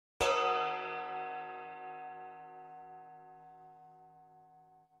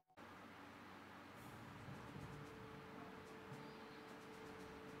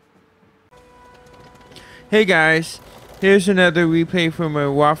Hey guys, here's another replay from my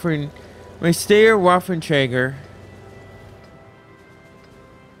Steyr Waffenträger.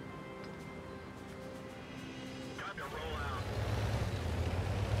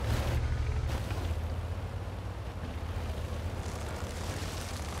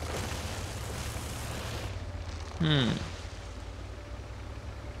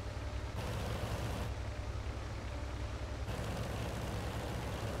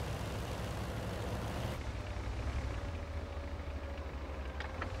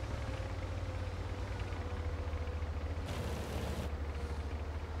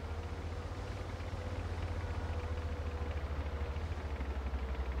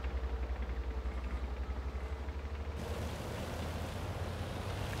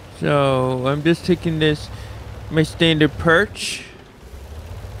 So I'm just taking my standard perch.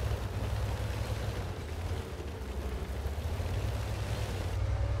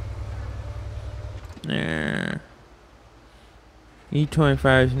 Nah.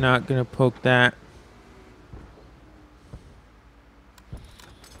 E25 is not gonna poke that.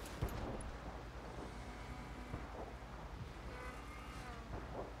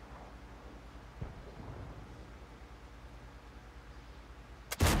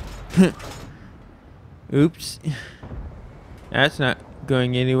 Oops. That's not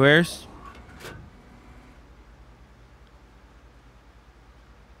going anywhere.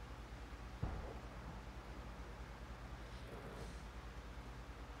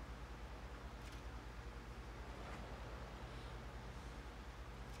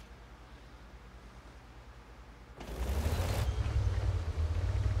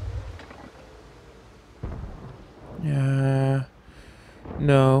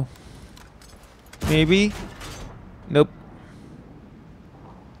 No. Maybe? Nope.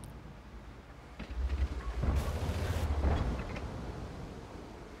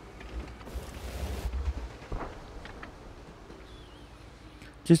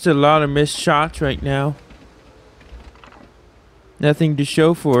 Just a lot of missed shots right now. Nothing to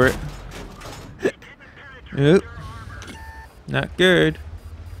show for it. Oop. Not good.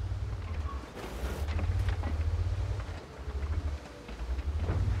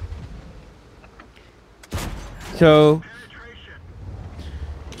 So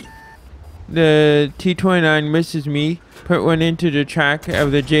the T29 misses me. Put one into the track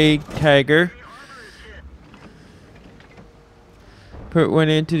of the J-Tiger. Put one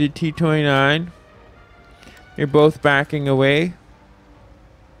into the T29. They're both backing away.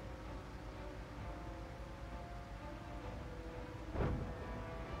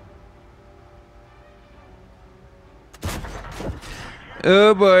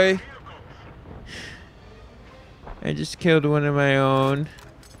 Oh boy. I just killed one of my own.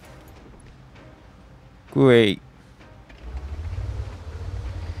 Great.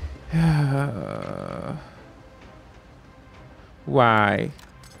 Why?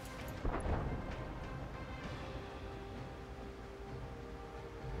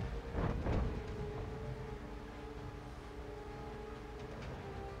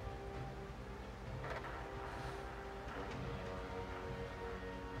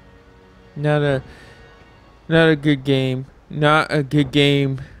 Not a good game. Not a good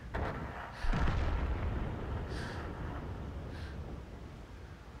game.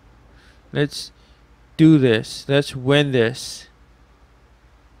 Let's do this. Let's win this.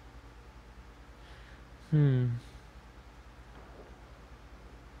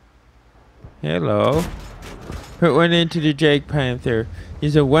 Hello. Put one into the Jag Panther.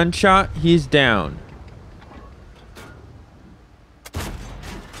 He's a one shot. He's down.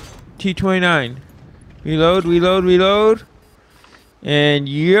 T29. Reload, reload, reload. And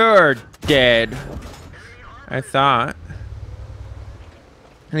you're dead. I thought.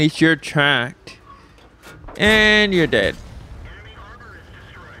 At least you're tracked. And you're dead.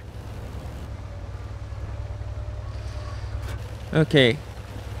 Okay.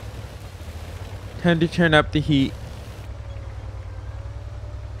 Time to turn up the heat.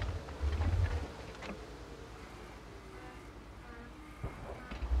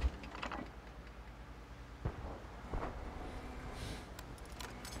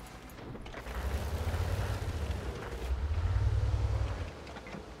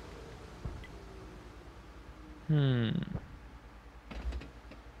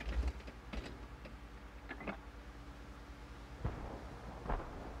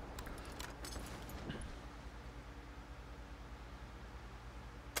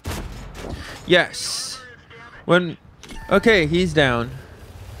 Yes. Okay, he's down.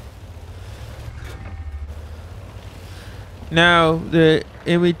 Now the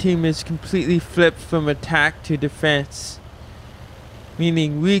enemy team is completely flipped from attack to defense,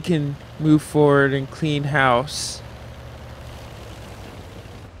 meaning we can move forward and clean house.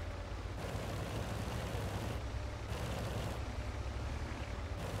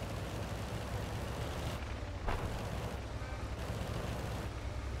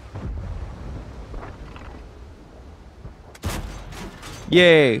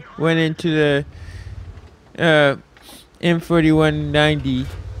 Yay! Went into the M4190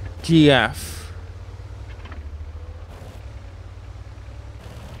 GF.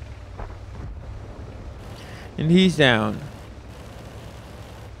 And he's down.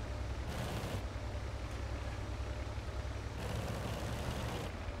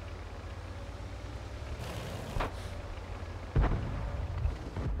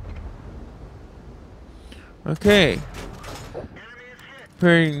 Okay.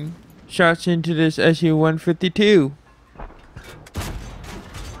 Putting shots into this SU-152.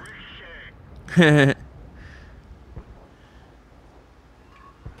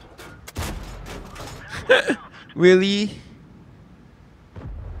 Really?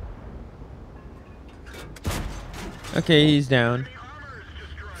 Okay, he's down.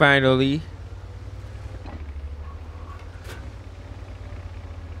 Finally.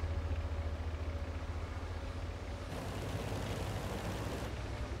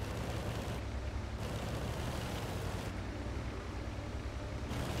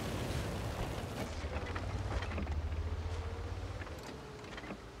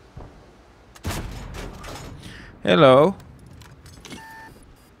 Hello.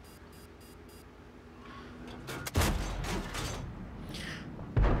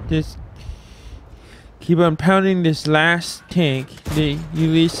 Just keep on pounding this last tank, the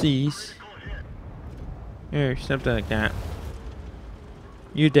Ulysses. Or something like that.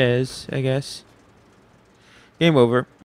 Udez, I guess. Game over.